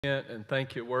And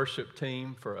thank you, worship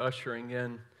team, for ushering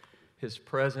in His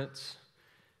presence.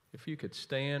 If you could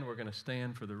stand, we're going to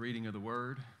stand for the reading of the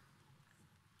Word.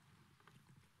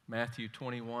 Matthew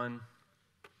 21,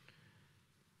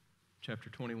 chapter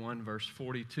 21, verse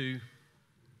 42.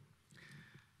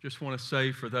 Just want to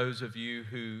say for those of you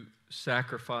who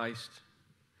sacrificed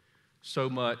so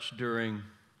much during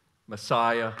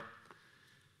Messiah,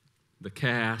 the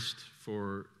cast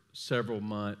for several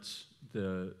months,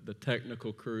 the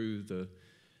technical crew, the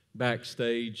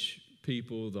backstage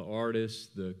people, the artists,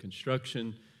 the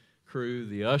construction crew,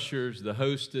 the ushers, the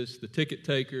hostess, the ticket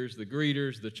takers, the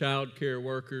greeters, the child care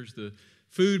workers, the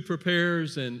food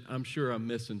preparers, and I'm sure I'm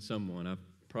missing someone. I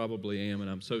probably am, and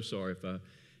I'm so sorry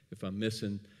if I'm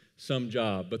missing some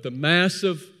job. But the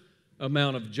massive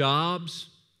amount of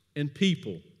jobs and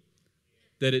people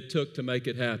that it took to make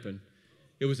it happen.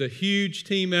 It was a huge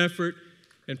team effort.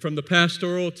 And from the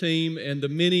pastoral team and the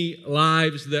many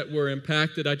lives that were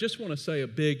impacted, I just want to say a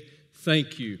big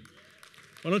thank you.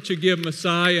 Why don't you give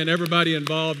Messiah and everybody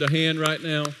involved a hand right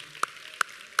now?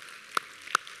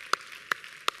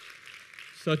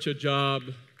 Such a job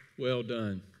well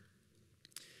done.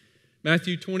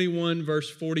 Matthew 21, verse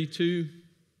 42.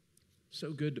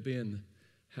 So good to be in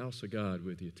the house of God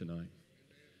with you tonight.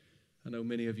 I know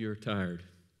many of you are tired.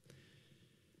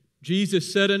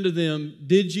 Jesus said unto them,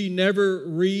 Did ye never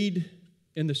read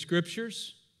in the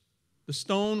Scriptures? The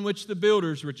stone which the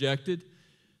builders rejected,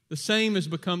 the same has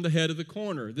become the head of the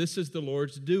corner. This is the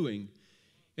Lord's doing,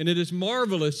 and it is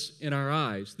marvelous in our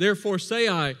eyes. Therefore say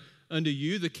I unto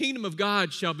you, the kingdom of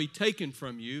God shall be taken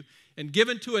from you, and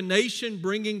given to a nation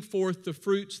bringing forth the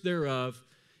fruits thereof,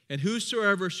 and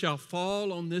whosoever shall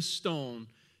fall on this stone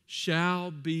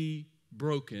shall be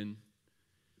broken,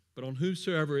 but on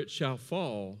whosoever it shall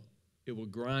fall, it will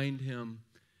grind him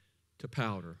to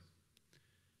powder.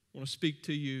 I want to speak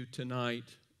to you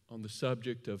tonight on the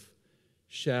subject of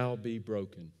shall be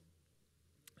broken.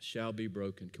 Shall be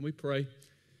broken. Can we pray?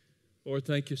 Lord,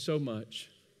 thank you so much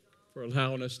for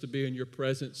allowing us to be in your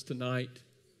presence tonight.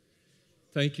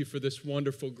 Thank you for this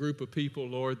wonderful group of people,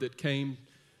 Lord, that came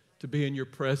to be in your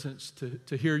presence,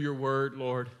 to hear your word,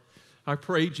 Lord. I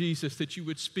pray, Jesus, that you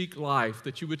would speak life,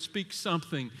 that you would speak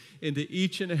something into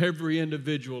each and every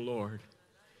individual, Lord.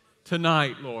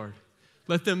 Tonight, Lord,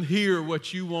 let them hear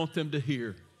what you want them to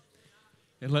hear.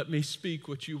 And let me speak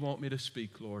what you want me to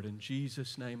speak, Lord. In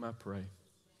Jesus' name I pray.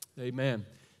 Amen.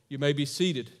 You may be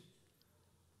seated.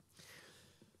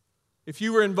 If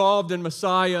you were involved in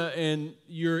Messiah and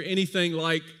you're anything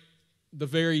like the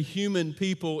very human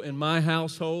people in my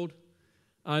household,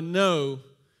 I know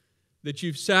that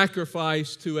you've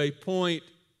sacrificed to a point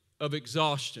of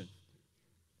exhaustion,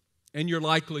 and you're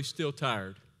likely still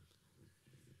tired.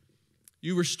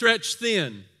 You were stretched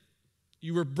thin.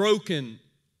 You were broken,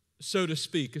 so to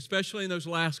speak, especially in those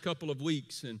last couple of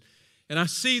weeks. And I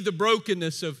see the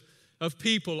brokenness of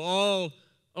people all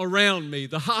around me.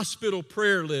 The hospital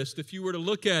prayer list, if you were to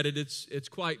look at it, it's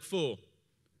quite full.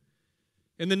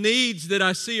 And the needs that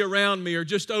I see around me are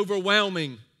just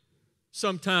overwhelming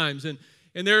sometimes.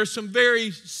 And there are some very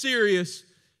serious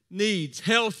needs,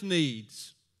 health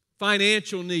needs,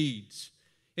 financial needs.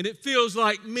 And it feels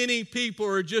like many people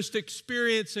are just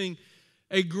experiencing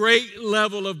a great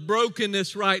level of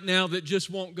brokenness right now that just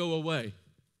won't go away.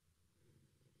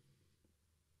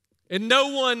 And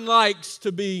no one likes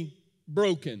to be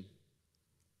broken.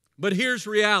 But here's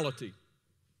reality.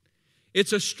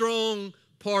 It's a strong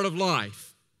part of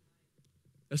life,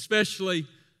 especially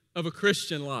of a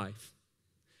Christian life.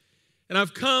 And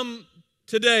I've come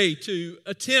today to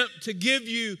attempt to give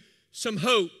you some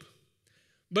hope,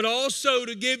 but also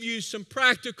to give you some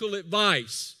practical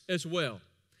advice as well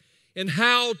in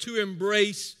how to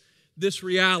embrace this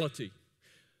reality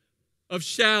of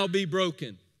shall be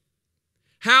broken.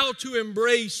 How to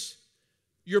embrace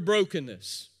your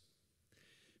brokenness.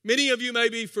 Many of you may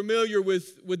be familiar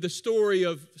with the story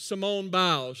of Simone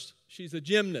Biles. She's a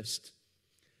gymnast.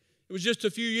 It was just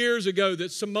a few years ago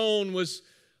that Simone was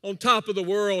on top of the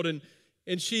world, and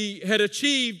she had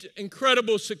achieved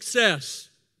incredible success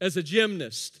as a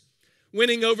gymnast,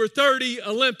 winning over 30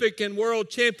 Olympic and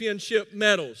World Championship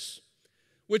medals,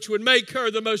 which would make her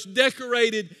the most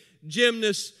decorated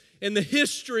gymnast in the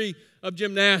history of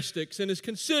gymnastics and is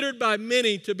considered by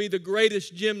many to be the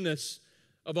greatest gymnast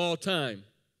of all time.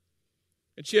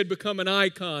 And she had become an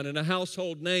icon and a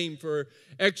household name for her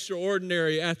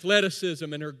extraordinary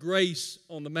athleticism and her grace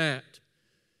on the mat.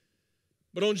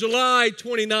 But on July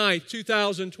 29,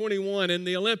 2021, in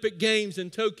the Olympic Games in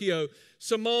Tokyo,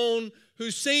 Simone,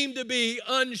 who seemed to be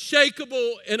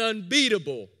unshakable and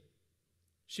unbeatable,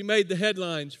 she made the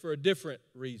headlines for a different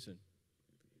reason.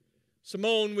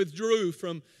 Simone withdrew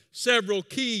from several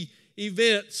key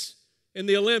events in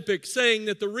the Olympics, saying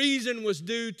that the reason was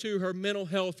due to her mental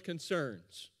health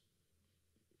concerns.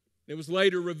 It was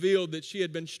later revealed that she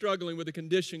had been struggling with a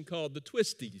condition called the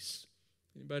twisties.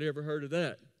 Anybody ever heard of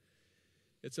that?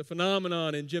 It's a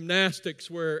phenomenon in gymnastics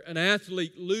where an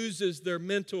athlete loses their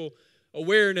mental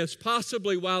awareness,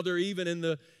 possibly while they're even in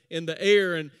the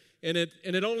air, and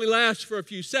it only lasts for a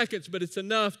few seconds, but it's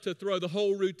enough to throw the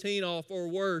whole routine off, or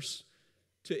worse,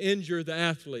 to injure the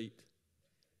athlete.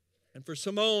 And for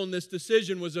Simone, this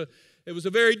decision was a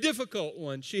very difficult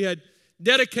one. She had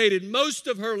dedicated most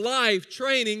of her life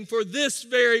training for this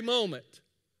very moment.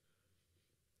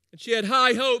 And she had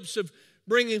high hopes of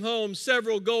bringing home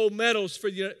several gold medals for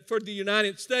the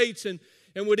United States, and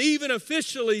would even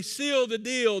officially seal the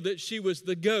deal that she was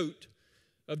the GOAT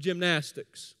of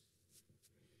gymnastics.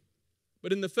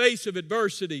 But in the face of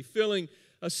adversity, feeling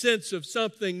a sense of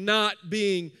something not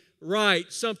being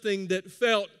right, something that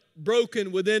felt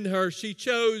broken within her, she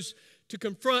chose to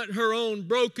confront her own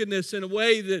brokenness in a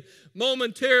way that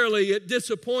momentarily it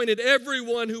disappointed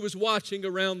everyone who was watching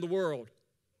around the world.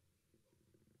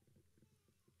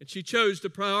 And she chose to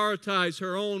prioritize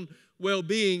her own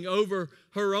well-being over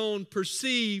her own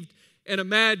perceived and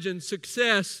imagined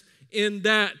success in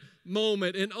that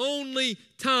moment. And only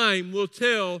time will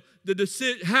tell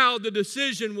how the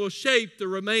decision will shape the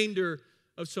remainder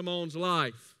of Simone's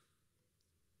life.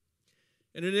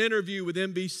 In an interview with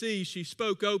NBC, she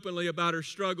spoke openly about her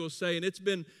struggles, saying, "It's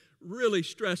been really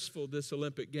stressful, this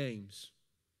Olympic Games.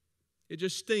 It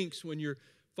just stinks when you're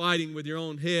fighting with your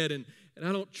own head, and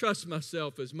I don't trust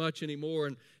myself as much anymore,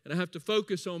 and I have to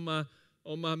focus on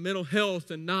my mental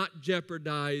health and not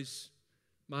jeopardize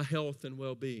my health and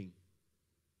well-being."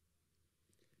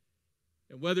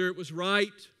 And whether it was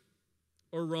right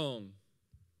or wrong,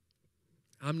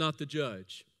 I'm not the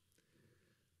judge.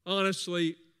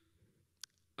 Honestly,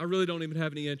 I really don't even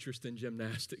have any interest in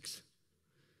gymnastics.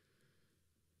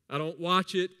 I don't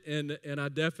watch it, and I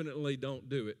definitely don't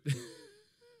do it.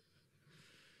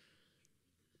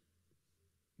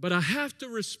 But I have to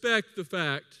respect the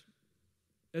fact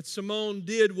that Simone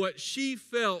did what she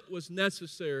felt was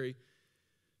necessary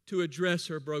to address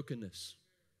her brokenness.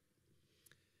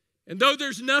 And though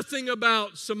there's nothing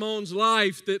about Simone's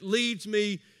life that leads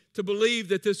me to believe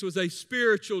that this was a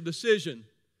spiritual decision,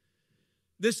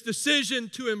 this decision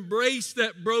to embrace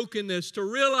that brokenness, to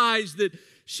realize that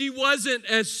she wasn't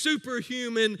as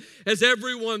superhuman as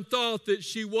everyone thought that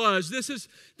she was. This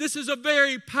is a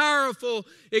very powerful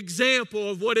example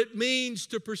of what it means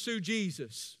to pursue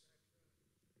Jesus.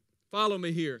 Follow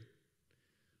me here.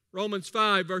 Romans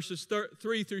 5, verses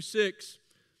 3 through 6.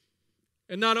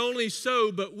 "And not only so,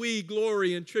 but we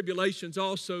glory in tribulations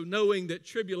also, knowing that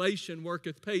tribulation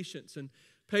worketh patience, and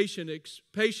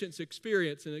patience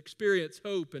experience, and experience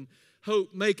hope, and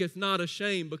hope maketh not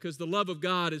ashamed, because the love of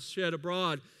God is shed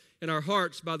abroad in our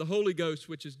hearts by the Holy Ghost,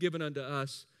 which is given unto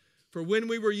us. For when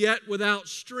we were yet without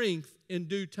strength, in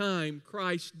due time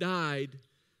Christ died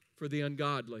for the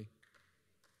ungodly."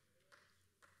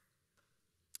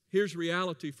 Here's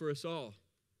reality for us all.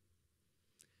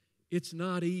 It's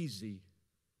not easy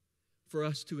for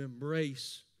us to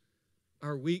embrace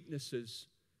our weaknesses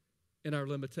and our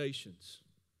limitations.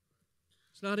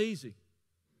 It's not easy.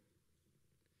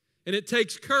 And it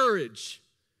takes courage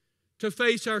to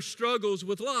face our struggles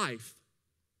with life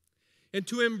and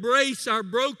to embrace our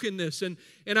brokenness and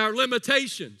our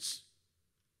limitations.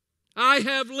 I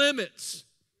have limits.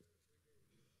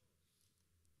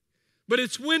 But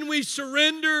it's when we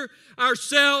surrender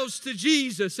ourselves to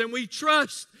Jesus and we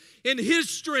trust in His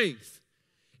strength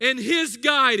and His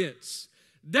guidance,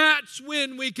 that's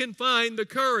when we can find the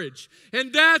courage.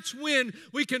 And that's when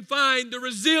we can find the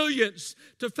resilience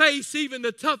to face even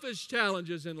the toughest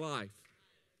challenges in life.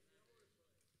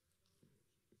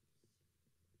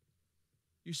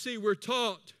 You see, we're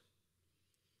taught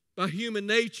by human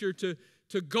nature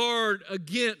to guard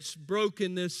against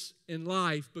brokenness in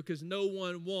life because no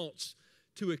one wants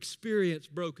to experience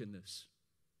brokenness.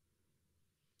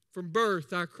 From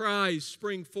birth, our cries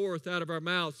spring forth out of our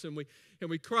mouths, and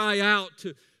we cry out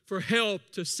for help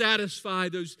to satisfy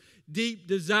those deep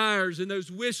desires and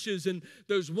those wishes and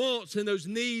those wants and those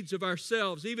needs of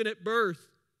ourselves, even at birth.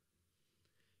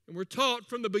 And we're taught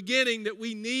from the beginning that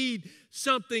we need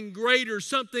something greater,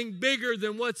 something bigger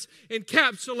than what's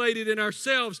encapsulated in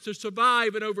ourselves to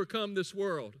survive and overcome this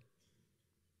world.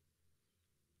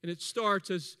 And it starts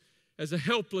as a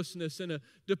helplessness and a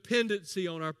dependency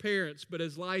on our parents. But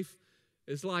as life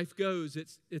goes,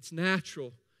 it's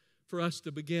natural for us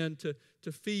to begin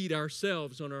to feed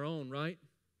ourselves on our own, right?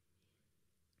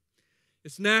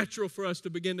 It's natural for us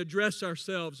to begin to dress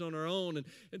ourselves on our own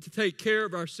and to take care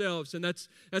of ourselves. And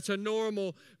that's a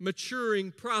normal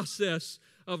maturing process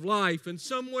of life. And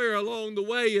somewhere along the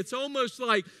way, it's almost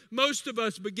like most of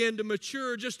us begin to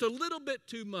mature just a little bit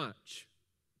too much.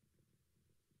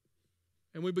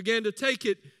 And we begin to take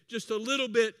it just a little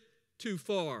bit too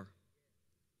far.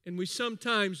 And we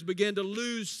sometimes begin to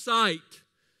lose sight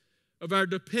of our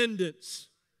dependence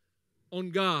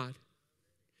on God.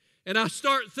 And I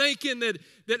start thinking that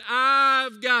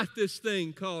I've got this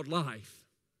thing called life.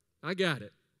 I got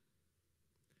it.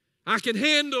 I can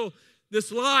handle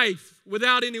this life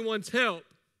without anyone's help.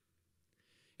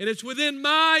 And it's within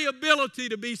my ability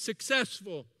to be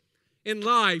successful in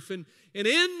life. And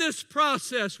in this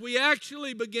process, we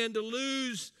actually begin to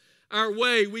lose our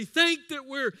way. We think that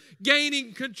we're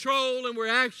gaining control, and we're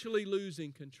actually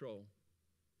losing control.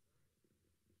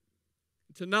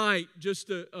 Tonight, just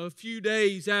a few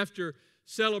days after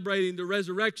celebrating the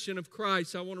resurrection of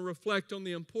Christ, I want to reflect on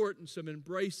the importance of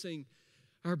embracing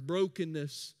our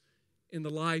brokenness in the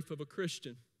life of a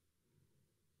Christian.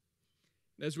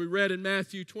 As we read in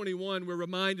Matthew 21, we're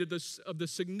reminded of the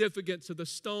significance of the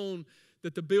stone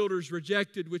that the builders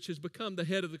rejected, which has become the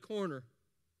head of the corner.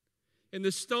 And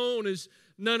the stone is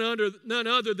none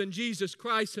other than Jesus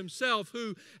Christ himself,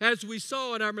 who, as we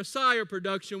saw in our Messiah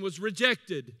production, was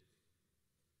rejected.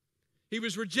 He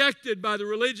was rejected by the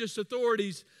religious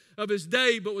authorities of his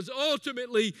day, but was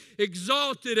ultimately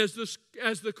exalted as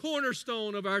the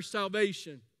cornerstone of our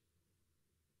salvation.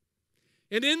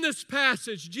 And in this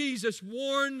passage, Jesus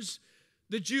warns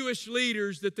the Jewish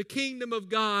leaders that the kingdom of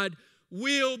God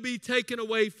will be taken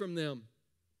away from them.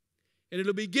 And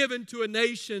it'll be given to a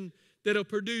nation that'll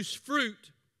produce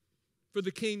fruit for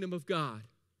the kingdom of God.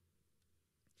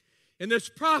 And this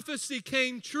prophecy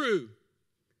came true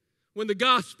when the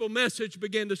gospel message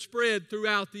began to spread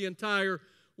throughout the entire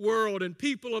world, and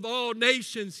people of all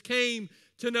nations came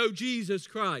to know Jesus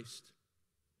Christ.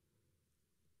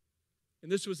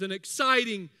 And this was an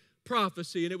exciting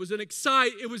prophecy, and it was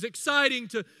exciting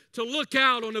to look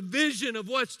out on a vision of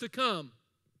what's to come.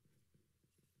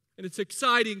 And it's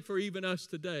exciting for even us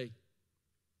today.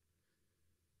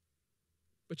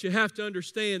 But you have to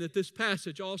understand that this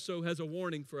passage also has a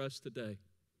warning for us today.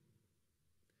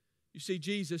 You see,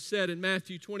 Jesus said in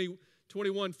Matthew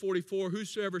 21:44,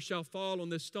 "Whosoever shall fall on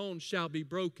this stone shall be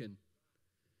broken.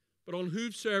 But on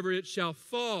whosoever it shall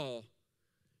fall,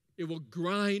 it will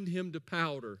grind him to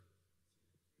powder."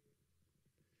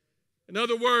 In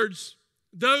other words,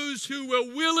 those who will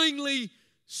willingly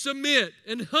submit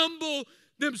and humble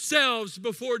themselves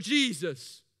before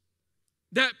Jesus,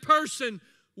 that person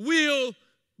will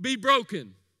be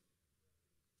broken.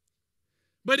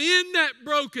 But in that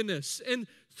brokenness and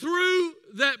through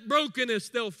that brokenness,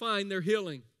 they'll find their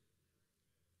healing.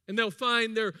 And they'll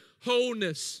find their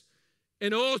wholeness.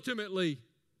 And ultimately,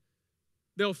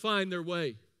 they'll find their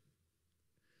way.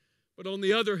 But on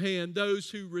the other hand, those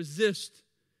who resist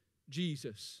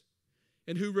Jesus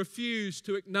and who refuse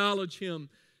to acknowledge Him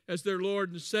as their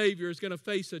Lord and Savior is going to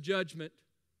face a judgment.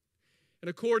 And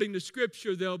according to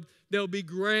Scripture, they'll be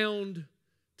ground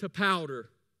to powder.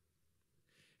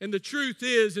 And the truth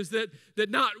is that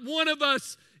not one of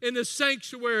us in the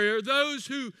sanctuary, or those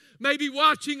who may be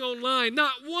watching online,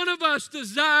 not one of us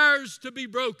desires to be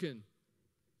broken.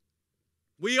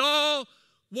 We all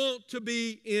want to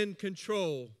be in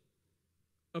control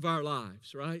of our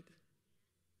lives, right?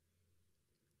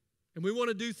 And we want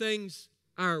to do things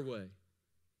our way.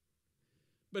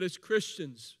 But as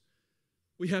Christians,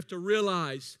 we have to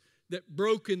realize that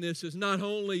brokenness is not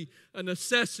only a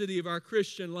necessity of our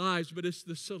Christian lives, but it's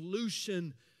the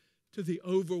solution to the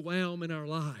overwhelm in our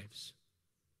lives.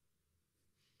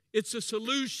 It's a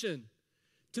solution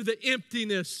to the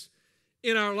emptiness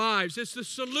in our lives. It's the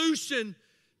solution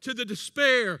to the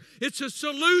despair. It's a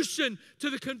solution to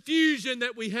the confusion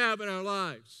that we have in our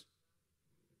lives.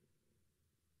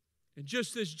 And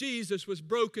just as Jesus was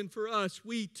broken for us,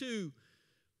 we too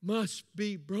must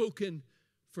be broken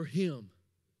for Him.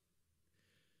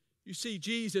 You see,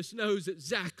 Jesus knows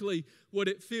exactly what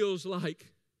it feels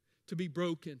like to be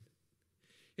broken.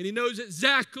 And He knows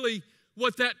exactly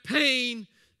what that pain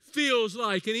feels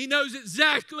like. And He knows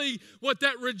exactly what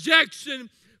that rejection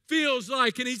feels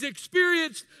like. And He's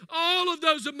experienced all of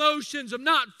those emotions of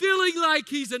not feeling like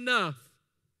He's enough.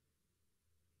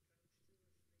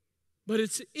 But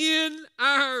it's in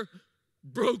our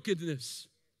brokenness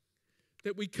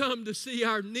that we come to see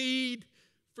our need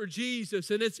for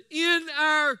Jesus. And it's in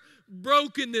our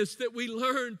brokenness that we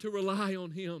learn to rely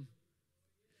on Him.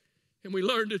 And we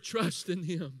learn to trust in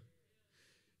Him.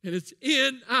 And it's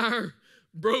in our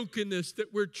brokenness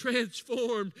that we're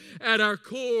transformed at our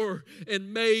core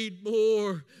and made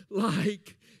more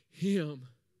like Him.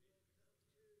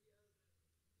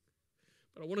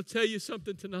 But I want to tell you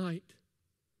something tonight.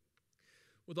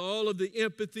 With all of the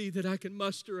empathy that I can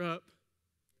muster up,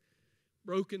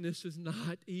 brokenness is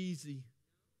not easy.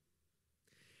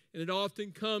 And it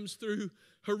often comes through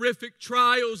horrific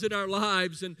trials in our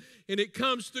lives, and it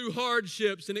comes through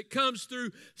hardships, and it comes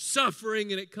through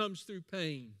suffering, and it comes through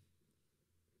pain.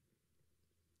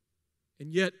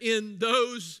 And yet in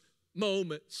those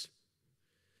moments,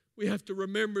 we have to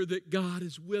remember that God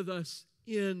is with us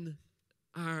in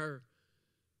our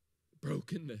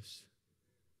brokenness.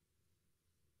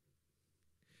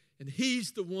 And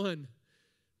He's the one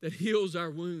that heals our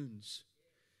wounds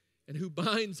and who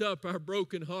binds up our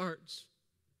broken hearts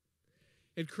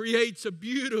and creates a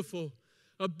beautiful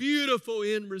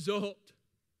end result.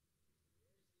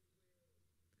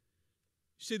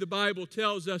 You see, the Bible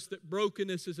tells us that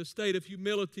brokenness is a state of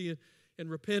humility and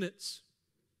repentance.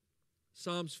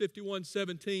 Psalms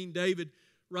 51:17, David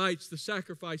writes, "The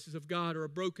sacrifices of God are a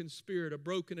broken spirit, a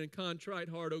broken and contrite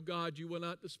heart, O God, you will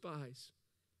not despise."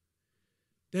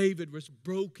 David was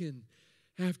broken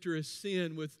after his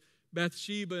sin with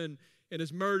Bathsheba and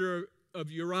his murder of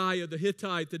Uriah the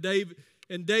Hittite.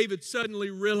 And David suddenly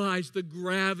realized the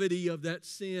gravity of that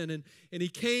sin, and he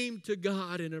came to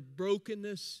God in a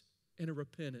brokenness and a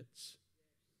repentance.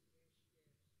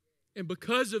 And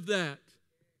because of that,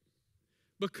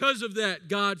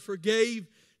 God forgave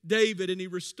David and He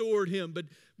restored him.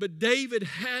 But David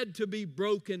had to be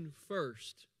broken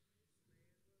first.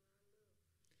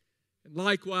 And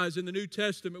likewise, in the New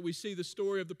Testament, we see the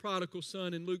story of the prodigal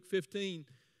son in Luke 15.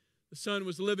 The son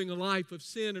was living a life of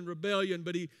sin and rebellion,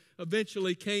 but he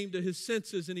eventually came to his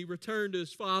senses and he returned to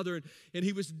his father, and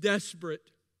he was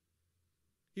desperate.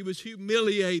 He was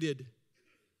humiliated.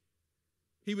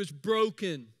 He was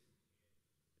broken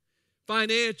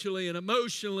financially and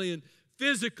emotionally and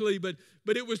physically, but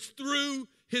it was through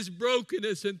his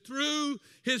brokenness and through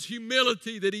his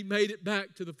humility that he made it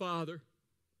back to the Father.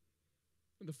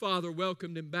 And the Father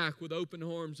welcomed him back with open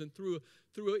arms and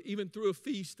even threw a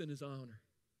feast in his honor.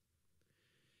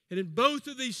 And in both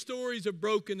of these stories of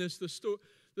brokenness,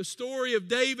 the story of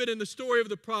David and the story of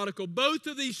the prodigal, both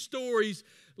of these stories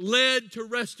led to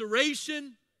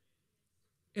restoration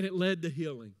and it led to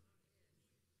healing.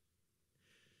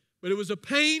 But it was a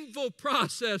painful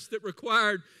process that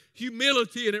required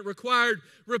humility, and it required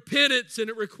repentance, and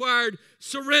it required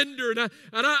surrender. And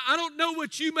I don't know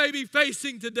what you may be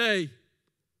facing today,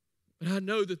 but I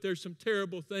know that there's some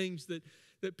terrible things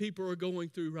that people are going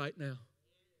through right now.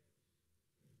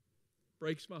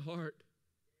 Breaks my heart.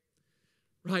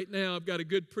 Right now, I've got a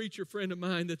good preacher friend of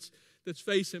mine that's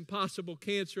facing possible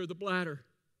cancer of the bladder.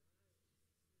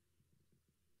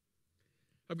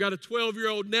 I've got a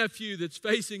 12-year-old nephew that's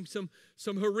facing some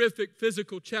horrific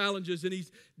physical challenges, and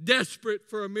he's desperate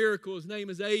for a miracle. His name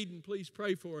is Aiden. Please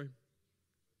pray for him.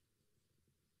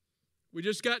 We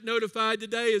just got notified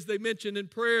today, as they mentioned in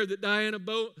prayer, that Diana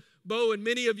Bowen,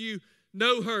 many of you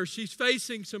know her. She's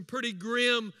facing some pretty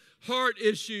grim heart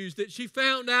issues that she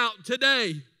found out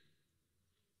today.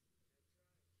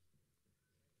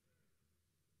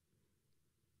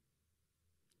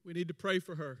 We need to pray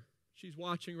for her. She's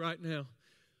watching right now.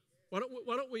 Why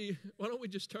don't we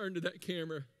just turn to that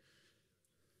camera?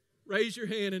 Raise your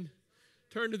hand and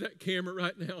turn to that camera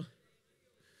right now.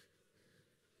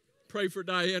 Pray for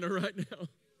Diana right now.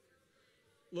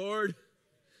 Lord,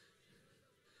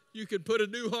 you can put a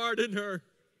new heart in her.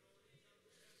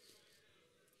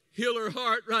 Heal her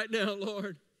heart right now,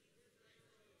 Lord.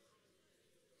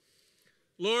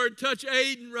 Lord, touch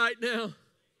Aiden right now.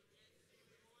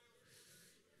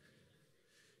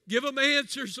 Give him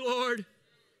answers, Lord.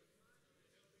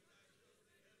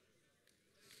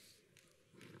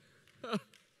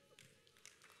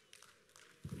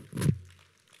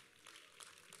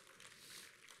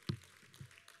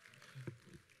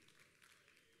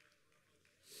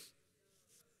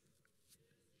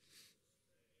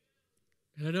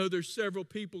 And I know there's several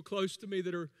people close to me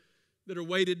that are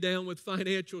weighted down with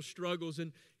financial struggles,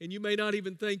 and you may not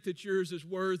even think that yours is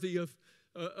worthy of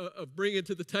bringing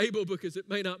to the table, because it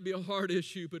may not be a hard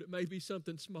issue, but it may be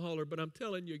something smaller. But I'm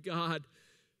telling you, God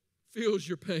feels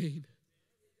your pain,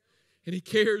 and He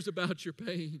cares about your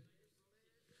pain.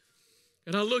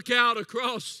 And I look out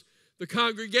across the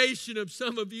congregation of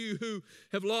some of you who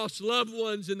have lost loved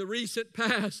ones in the recent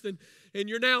past, and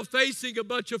you're now facing a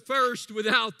bunch of firsts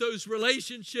without those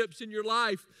relationships in your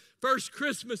life. First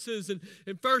Christmases and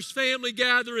first family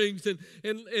gatherings and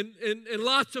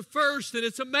lots of firsts, and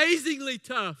it's amazingly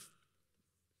tough.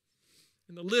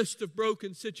 And the list of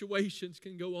broken situations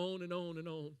can go on and on and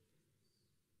on.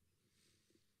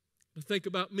 I think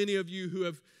about many of you who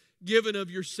have given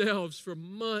of yourselves for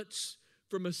months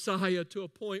for Messiah to a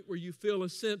point where you feel a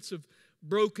sense of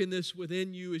brokenness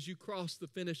within you as you cross the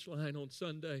finish line on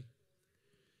Sunday.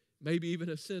 Maybe even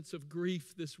a sense of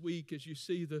grief this week as you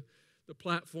see the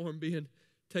platform being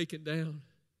taken down.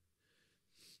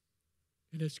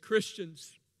 And as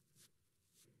Christians,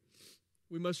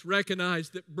 we must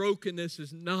recognize that brokenness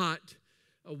is not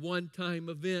a one-time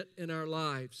event in our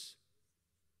lives,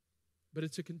 but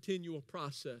it's a continual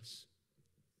process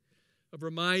of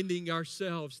reminding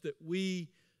ourselves that we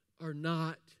are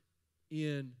not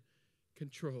in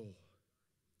control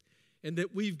and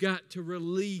that we've got to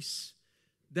release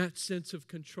that sense of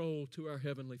control to our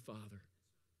Heavenly Father.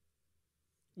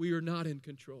 We are not in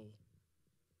control.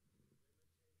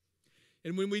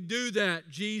 And when we do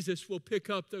that, Jesus will pick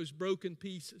up those broken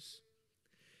pieces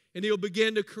and He'll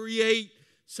begin to create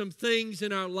some things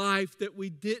in our life that we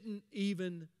didn't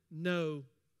even know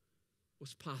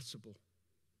was possible.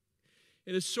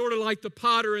 And it's sort of like the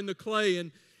potter and the clay,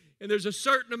 and there's a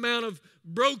certain amount of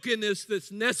brokenness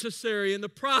that's necessary in the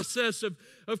process of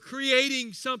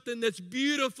creating something that's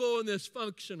beautiful and that's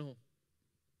functional.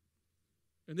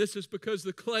 And this is because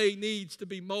the clay needs to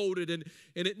be molded and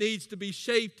it needs to be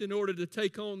shaped in order to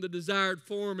take on the desired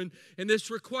form. And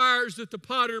this requires that the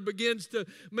potter begins to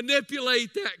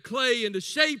manipulate that clay and to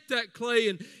shape that clay.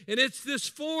 And it's this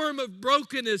form of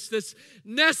brokenness that's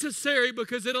necessary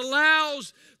because it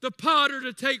allows the potter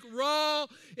to take raw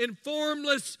and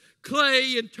formless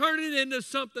clay and turn it into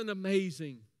something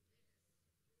amazing.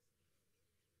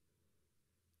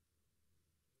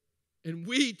 And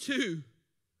we too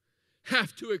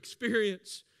have to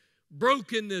experience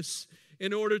brokenness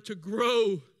in order to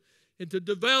grow and to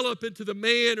develop into the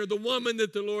man or the woman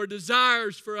that the Lord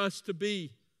desires for us to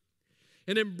be.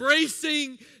 And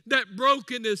embracing that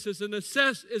brokenness is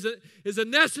a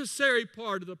necessary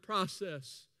part of the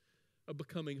process of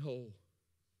becoming whole.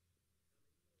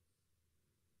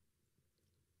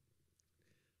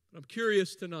 I'm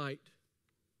curious tonight,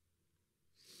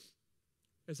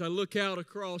 as I look out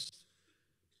across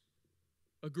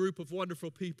a group of wonderful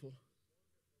people,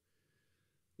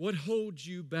 what holds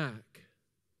you back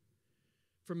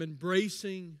from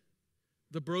embracing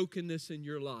the brokenness in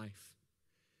your life?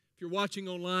 If you're watching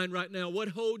online right now, what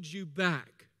holds you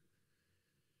back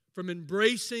from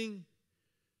embracing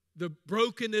the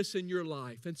brokenness in your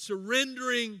life and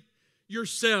surrendering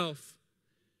yourself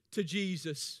to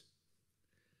Jesus?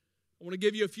 I want to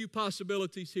give you a few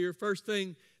possibilities here. First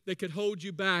thing that could hold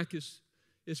you back is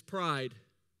pride.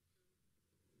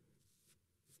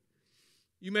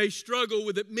 You may struggle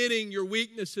with admitting your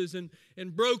weaknesses and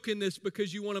brokenness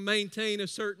because you want to maintain a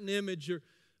certain image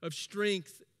of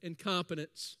strength and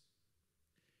competence.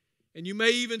 And you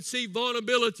may even see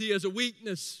vulnerability as a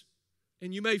weakness.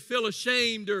 And you may feel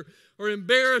ashamed or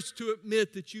embarrassed to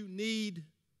admit that you need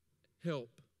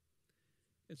help.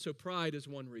 And so pride is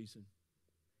one reason.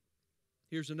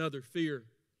 Here's another, fear.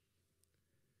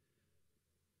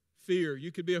 Fear.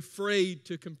 You could be afraid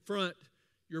to confront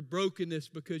your brokenness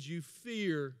because you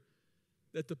fear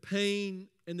that the pain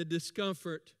and the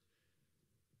discomfort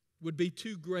would be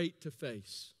too great to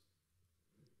face.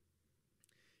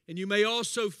 And you may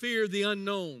also fear the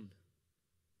unknown.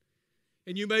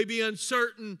 And you may be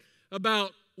uncertain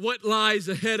about what lies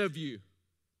ahead of you.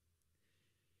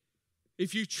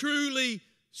 If you truly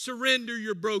surrender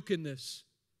your brokenness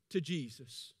to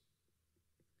Jesus.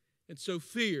 And so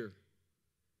fear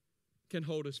can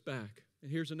hold us back.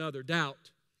 And here's another,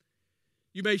 doubt.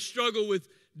 You may struggle with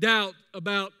doubt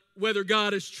about whether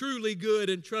God is truly good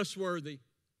and trustworthy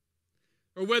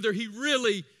or whether He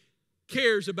really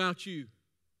cares about you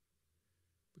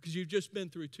because you've just been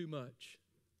through too much.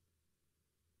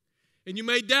 And you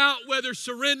may doubt whether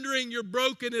surrendering your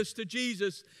brokenness to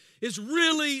Jesus is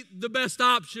really the best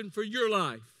option for your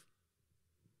life.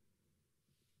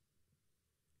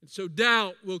 And so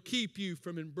doubt will keep you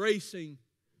from embracing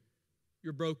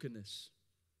your brokenness.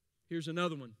 Here's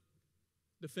another one.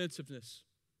 Defensiveness.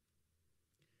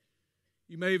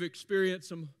 You may have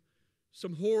experienced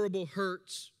some horrible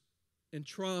hurts and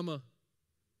trauma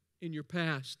in your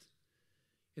past,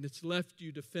 and it's left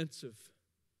you defensive,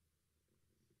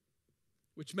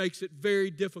 which makes it very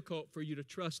difficult for you to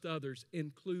trust others,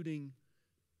 including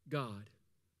God.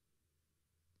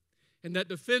 And that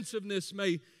defensiveness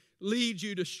may lead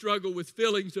you to struggle with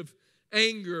feelings of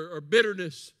anger or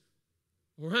bitterness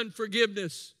or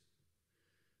unforgiveness,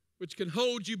 which can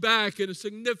hold you back in a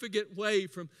significant way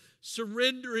from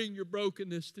surrendering your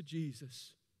brokenness to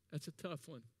Jesus. That's a tough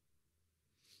one.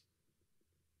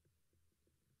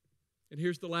 And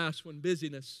here's the last one,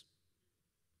 busyness.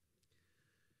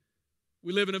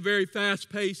 We live in a very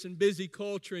fast-paced and busy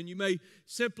culture, and you may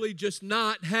simply just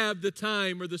not have the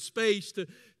time or the space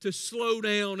to slow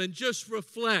down and just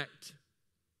reflect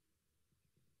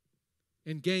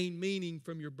and gain meaning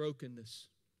from your brokenness.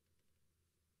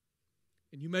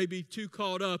 And you may be too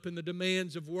caught up in the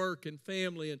demands of work and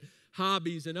family and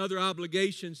hobbies and other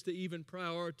obligations to even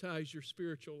prioritize your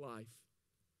spiritual life.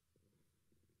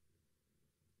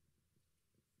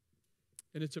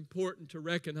 And it's important to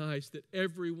recognize that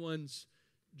everyone's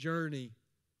journey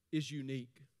is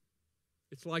unique.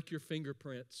 It's like your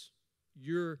fingerprints.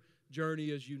 Your journey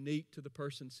is unique to the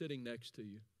person sitting next to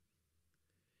you.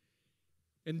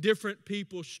 And different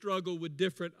people struggle with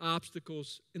different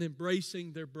obstacles in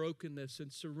embracing their brokenness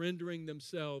and surrendering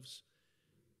themselves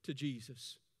to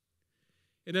Jesus.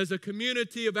 And as a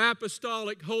community of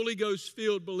apostolic, Holy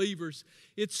Ghost-filled believers,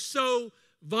 it's so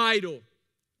vital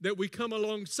that we come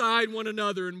alongside one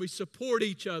another and we support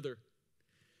each other.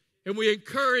 And we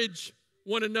encourage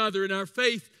one another in our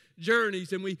faith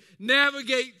journeys. And we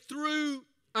navigate through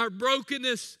our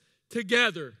brokenness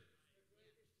together.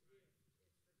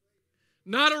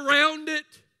 Not around it,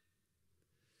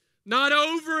 not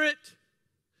over it,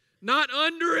 not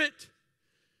under it,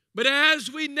 but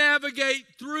as we navigate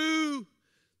through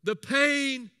the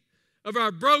pain of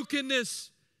our brokenness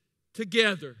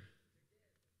together.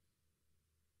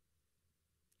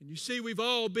 And you see, we've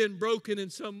all been broken in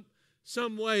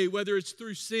some way, whether it's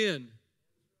through sin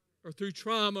or through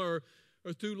trauma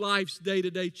or through life's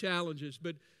day-to-day challenges.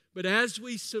 But as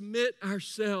we submit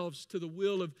ourselves to the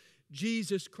will of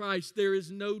Jesus Christ, there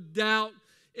is no doubt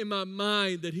in my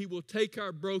mind that He will take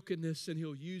our brokenness and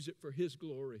He'll use it for His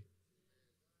glory.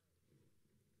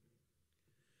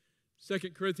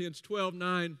 2 Corinthians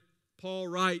 12:9, Paul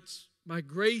writes, "My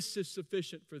grace is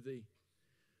sufficient for thee,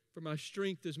 for my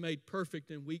strength is made perfect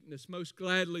in weakness. Most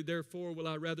gladly, therefore, will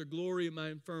I rather glory in my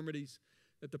infirmities,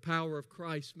 that the power of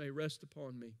Christ may rest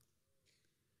upon me."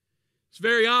 It's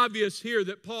very obvious here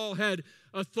that Paul had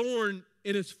a thorn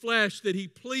in his flesh that he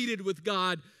pleaded with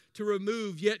God to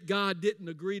remove, yet God didn't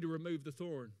agree to remove the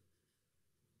thorn.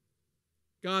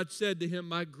 God said to him,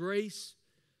 "My grace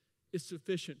is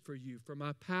sufficient for you, for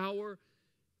my power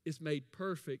is made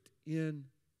perfect in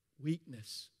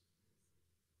weakness."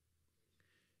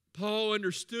 Paul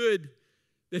understood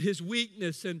that his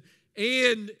weakness and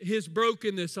his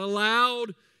brokenness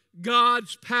allowed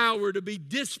God's power to be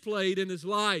displayed in his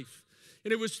life.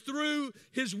 And it was through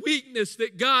his weakness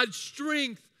that God's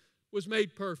strength was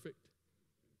made perfect.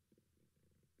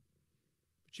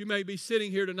 But you may be sitting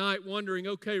here tonight wondering,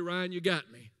 okay, Ryan, you got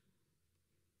me.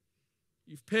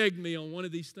 You've pegged me on one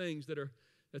of these things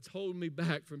that's holding me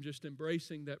back from just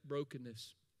embracing that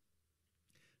brokenness.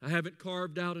 I haven't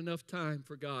carved out enough time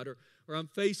for God, or I'm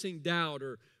facing doubt,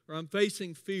 or I'm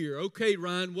facing fear. Okay,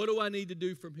 Ryan, what do I need to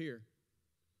do from here?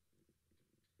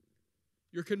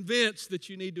 You're convinced that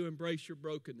you need to embrace your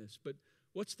brokenness, but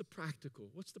what's the practical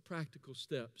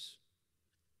steps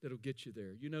that'll get you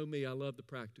there? You know me, I love the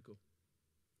practical.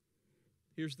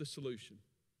 Here's the solution.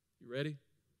 You ready?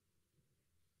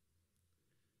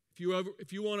 If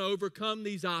you want to overcome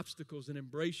these obstacles and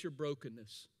embrace your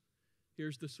brokenness,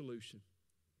 here's the solution.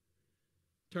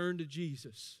 Turn to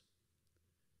Jesus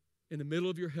in the middle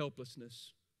of your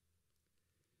helplessness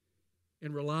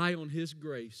and rely on His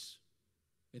grace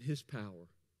and His power.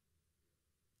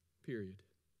 Period.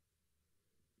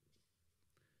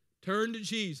 Turn to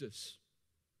Jesus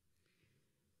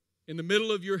in the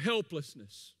middle of your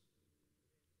helplessness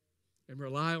and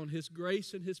rely on His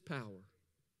grace and His power.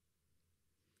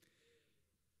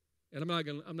 And I'm not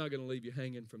going to leave you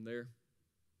hanging from there.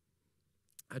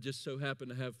 I just so happen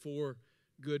to have 4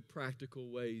 good practical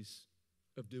ways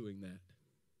of doing that.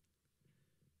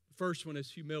 The first one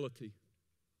is humility.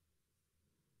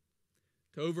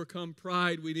 To overcome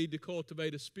pride, we need to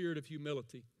cultivate a spirit of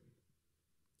humility.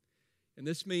 And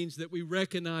this means that we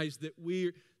recognize that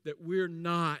we're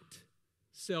not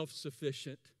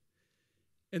self-sufficient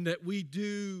and that we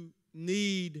do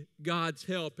need God's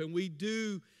help and we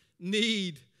do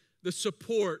need the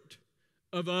support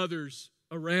of others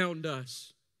around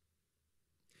us.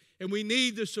 And we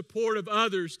need the support of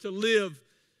others to live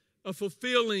a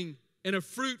fulfilling and a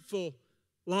fruitful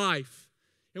life.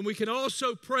 And we can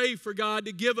also pray for God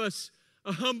to give us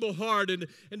a humble heart and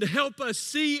to help us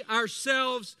see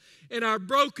ourselves and our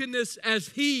brokenness as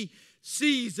He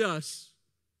sees us.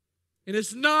 And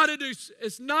it's not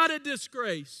a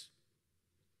disgrace.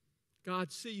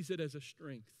 God sees it as a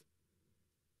strength.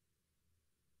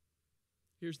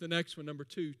 Here's the next one, number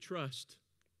 2, trust.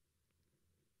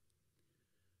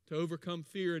 To overcome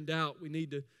fear and doubt, we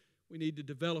need we need to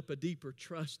develop a deeper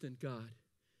trust in God.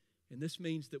 And this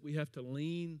means that we have to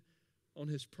lean on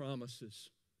His promises.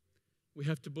 We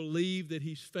have to believe that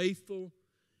He's faithful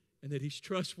and that He's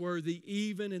trustworthy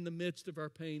even in the midst of our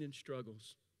pain and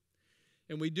struggles.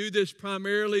 And we do this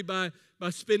primarily by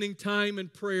spending time in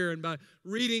prayer and by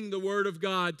reading the Word of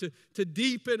God to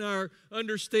deepen our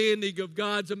understanding of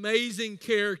God's amazing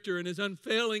character and His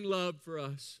unfailing love for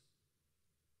us.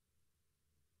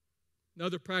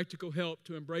 Another practical help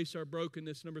to embrace our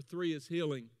brokenness, number 3, is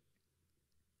healing.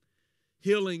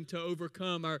 Healing to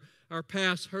overcome our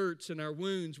past hurts and our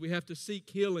wounds. We have to seek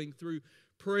healing through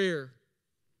prayer,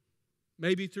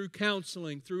 maybe through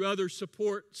counseling, through other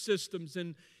support systems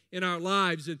in our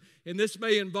lives. And this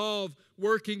may involve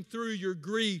working through your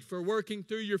grief or working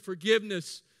through your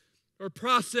forgiveness or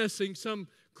processing some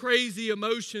crazy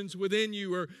emotions within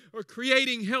you or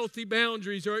creating healthy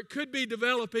boundaries, or it could be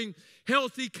developing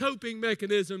healthy coping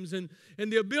mechanisms and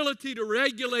the ability to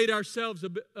regulate ourselves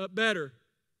better.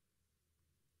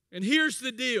 And here's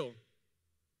the deal.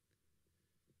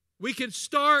 We can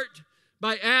start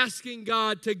by asking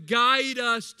God to guide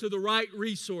us to the right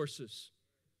resources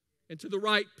and to the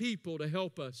right people to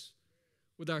help us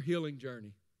with our healing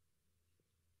journey.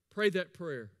 Pray that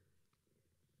prayer.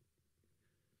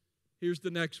 Here's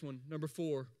the next one, number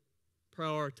 4,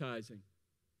 prioritizing.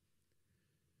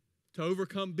 To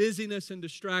overcome busyness and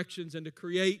distractions and to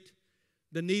create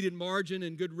the needed margin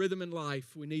and good rhythm in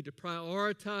life, we need to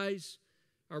prioritize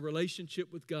our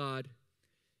relationship with God,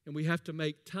 and we have to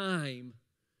make time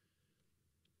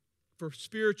for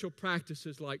spiritual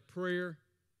practices like prayer,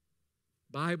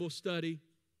 Bible study,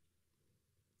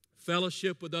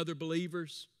 fellowship with other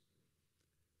believers,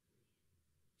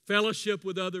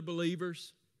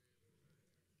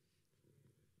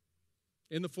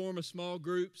 in the form of small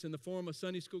groups, in the form of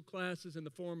Sunday school classes, in the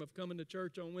form of coming to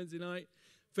church on Wednesday night,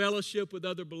 fellowship with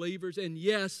other believers. And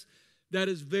yes, that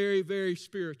is very, very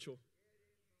spiritual.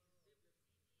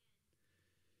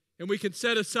 And we can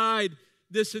set aside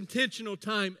this intentional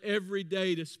time every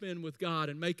day to spend with God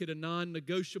and make it a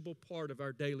non-negotiable part of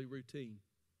our daily routine.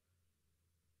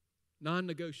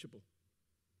 Non-negotiable.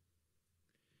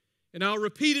 And I'll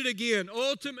repeat it again.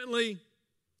 Ultimately,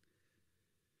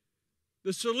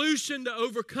 the solution to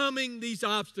overcoming these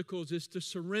obstacles is to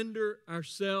surrender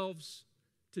ourselves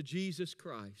to Jesus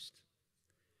Christ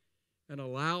and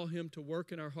allow Him to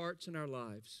work in our hearts and our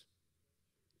lives.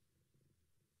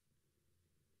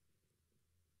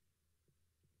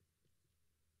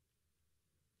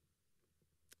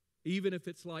 Even if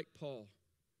it's like Paul,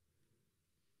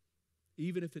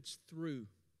 even if it's through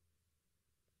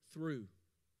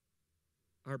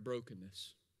our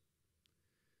brokenness.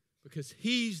 Because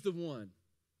He's the one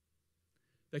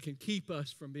that can keep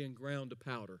us from being ground to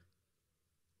powder.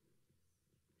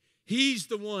 He's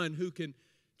the one who can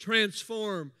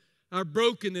transform our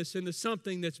brokenness into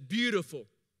something that's beautiful,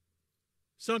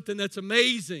 something that's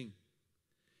amazing.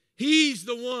 He's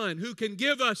the one who can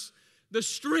give us the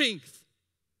strength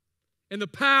and the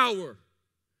power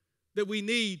that we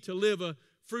need to live a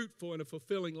fruitful and a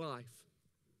fulfilling life.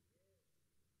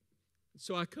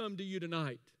 So I come to you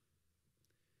tonight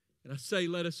and I say,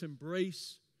 let us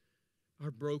embrace our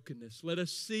brokenness. Let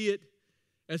us see it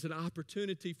as an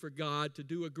opportunity for God to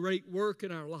do a great work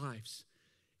in our lives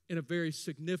in a very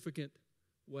significant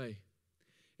way.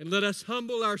 And let us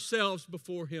humble ourselves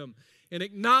before Him and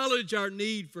acknowledge our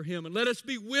need for Him. And let us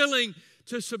be willing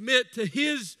to submit to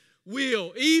His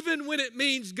will, even when it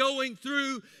means going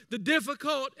through the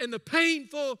difficult and the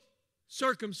painful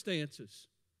circumstances.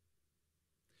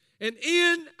 And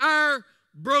in our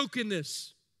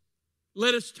brokenness,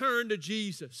 let us turn to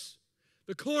Jesus,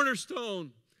 the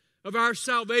cornerstone of our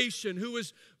salvation, who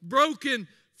was broken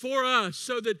for us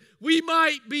so that we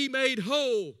might be made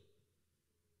whole.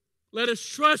 Let us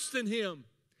trust in Him.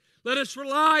 Let us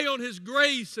rely on His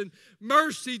grace and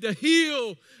mercy to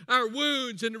heal our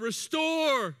wounds and to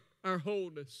restore our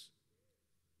wholeness.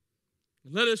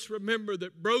 And let us remember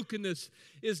that brokenness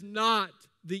is not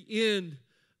the end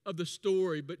of the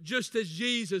story, but just as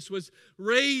Jesus was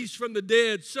raised from the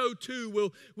dead, so too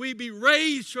will we be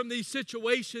raised from these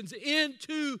situations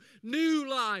into new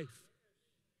life.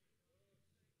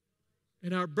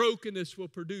 And our brokenness will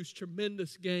produce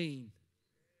tremendous gain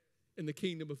in the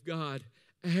kingdom of God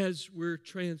as we're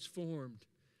transformed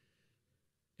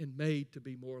and made to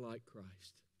be more like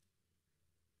Christ.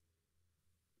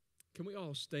 Can we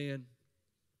all stand?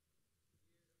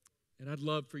 And I'd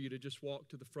love for you to just walk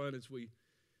to the front as we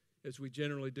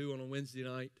generally do on a Wednesday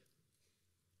night.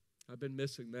 I've been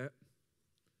missing that.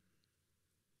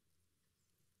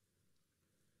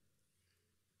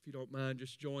 If you don't mind,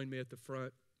 just join me at the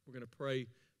front. We're going to pray. I'm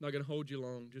not going to hold you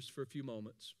long, just for a few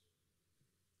moments.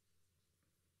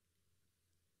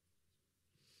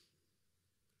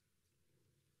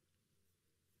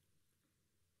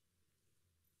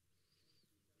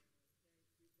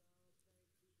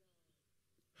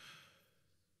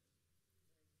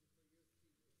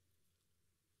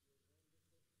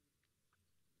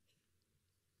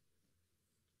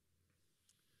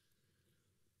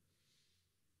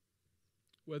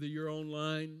 Whether you're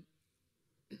online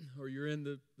or you're in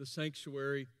the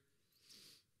sanctuary,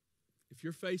 if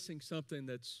you're facing something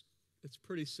that's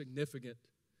pretty significant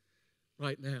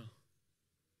right now,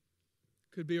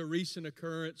 could be a recent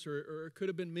occurrence or it could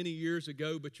have been many years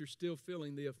ago, but you're still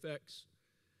feeling the effects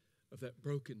of that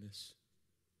brokenness.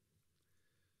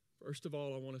 First of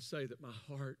all, I want to say that my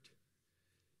heart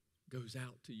goes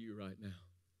out to you right now.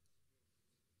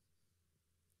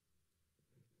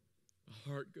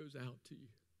 My heart goes out to you.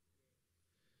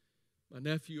 My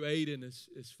nephew Aiden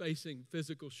is facing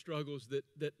physical struggles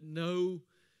that no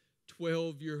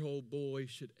 12-year-old boy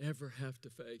should ever have to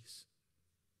face.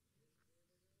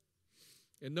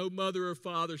 And no mother or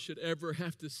father should ever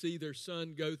have to see their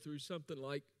son go through something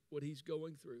like what he's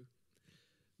going through.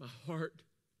 My heart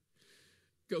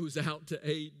goes out to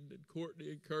Aiden and Courtney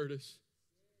and Curtis.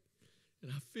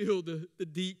 And I feel the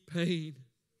deep pain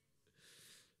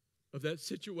of that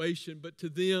situation, but to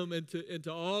them and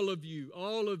to all of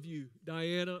you,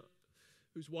 Diana,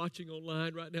 who's watching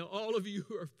online right now, all of you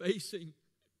who are facing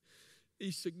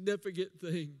these significant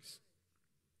things,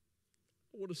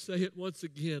 I want to say it once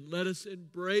again. Let us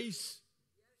embrace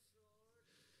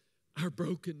our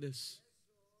brokenness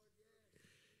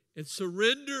and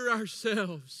surrender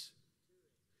ourselves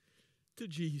to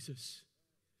Jesus,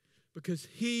 because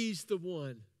He's the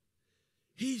one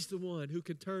who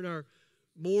can turn our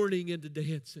mourning into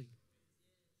dancing.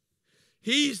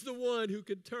 He's the one who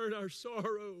can turn our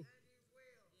sorrow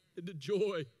into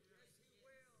joy.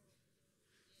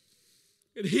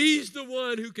 And He's the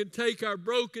one who can take our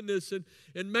brokenness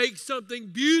and make something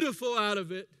beautiful out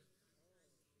of it.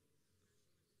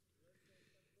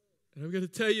 And I'm going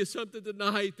to tell you something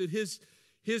tonight, that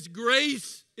His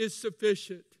grace is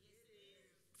sufficient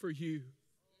for you.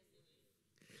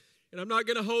 And I'm not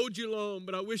going to hold you long,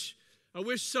 but I wish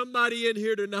somebody in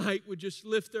here tonight would just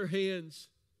lift their hands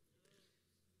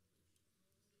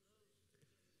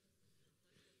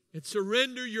and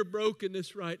surrender your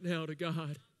brokenness right now to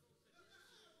God.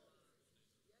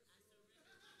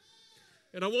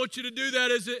 And I want you to do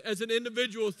that as an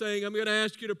individual thing. I'm going to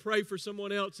ask you to pray for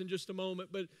someone else in just a moment,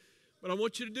 but I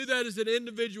want you to do that as an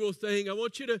individual thing. I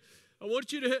want you to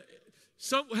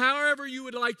however you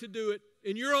would like to do it,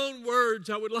 in your own words,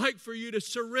 I would like for you to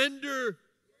surrender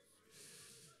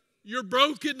your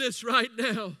brokenness right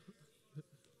now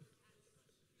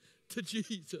to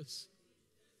Jesus.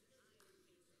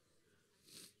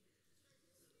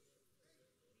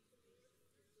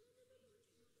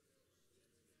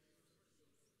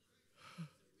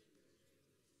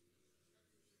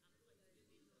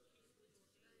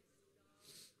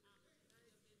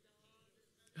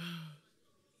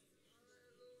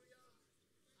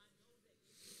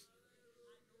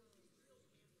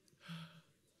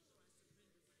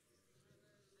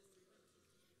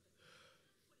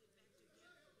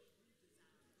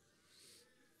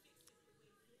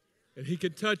 And He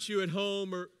can touch you at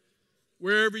home or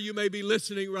wherever you may be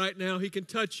listening right now. He can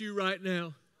touch you right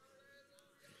now.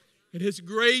 And His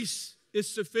grace is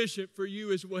sufficient for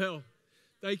you as well.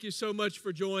 Thank you so much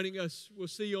for joining us. We'll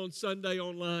see you on Sunday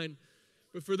online.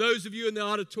 But for those of you in the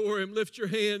auditorium, lift your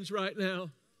hands right now.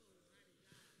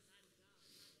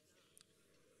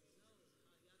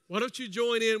 Why don't you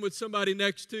join in with somebody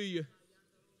next to you?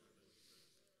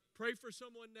 Pray for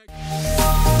someone next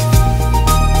to you.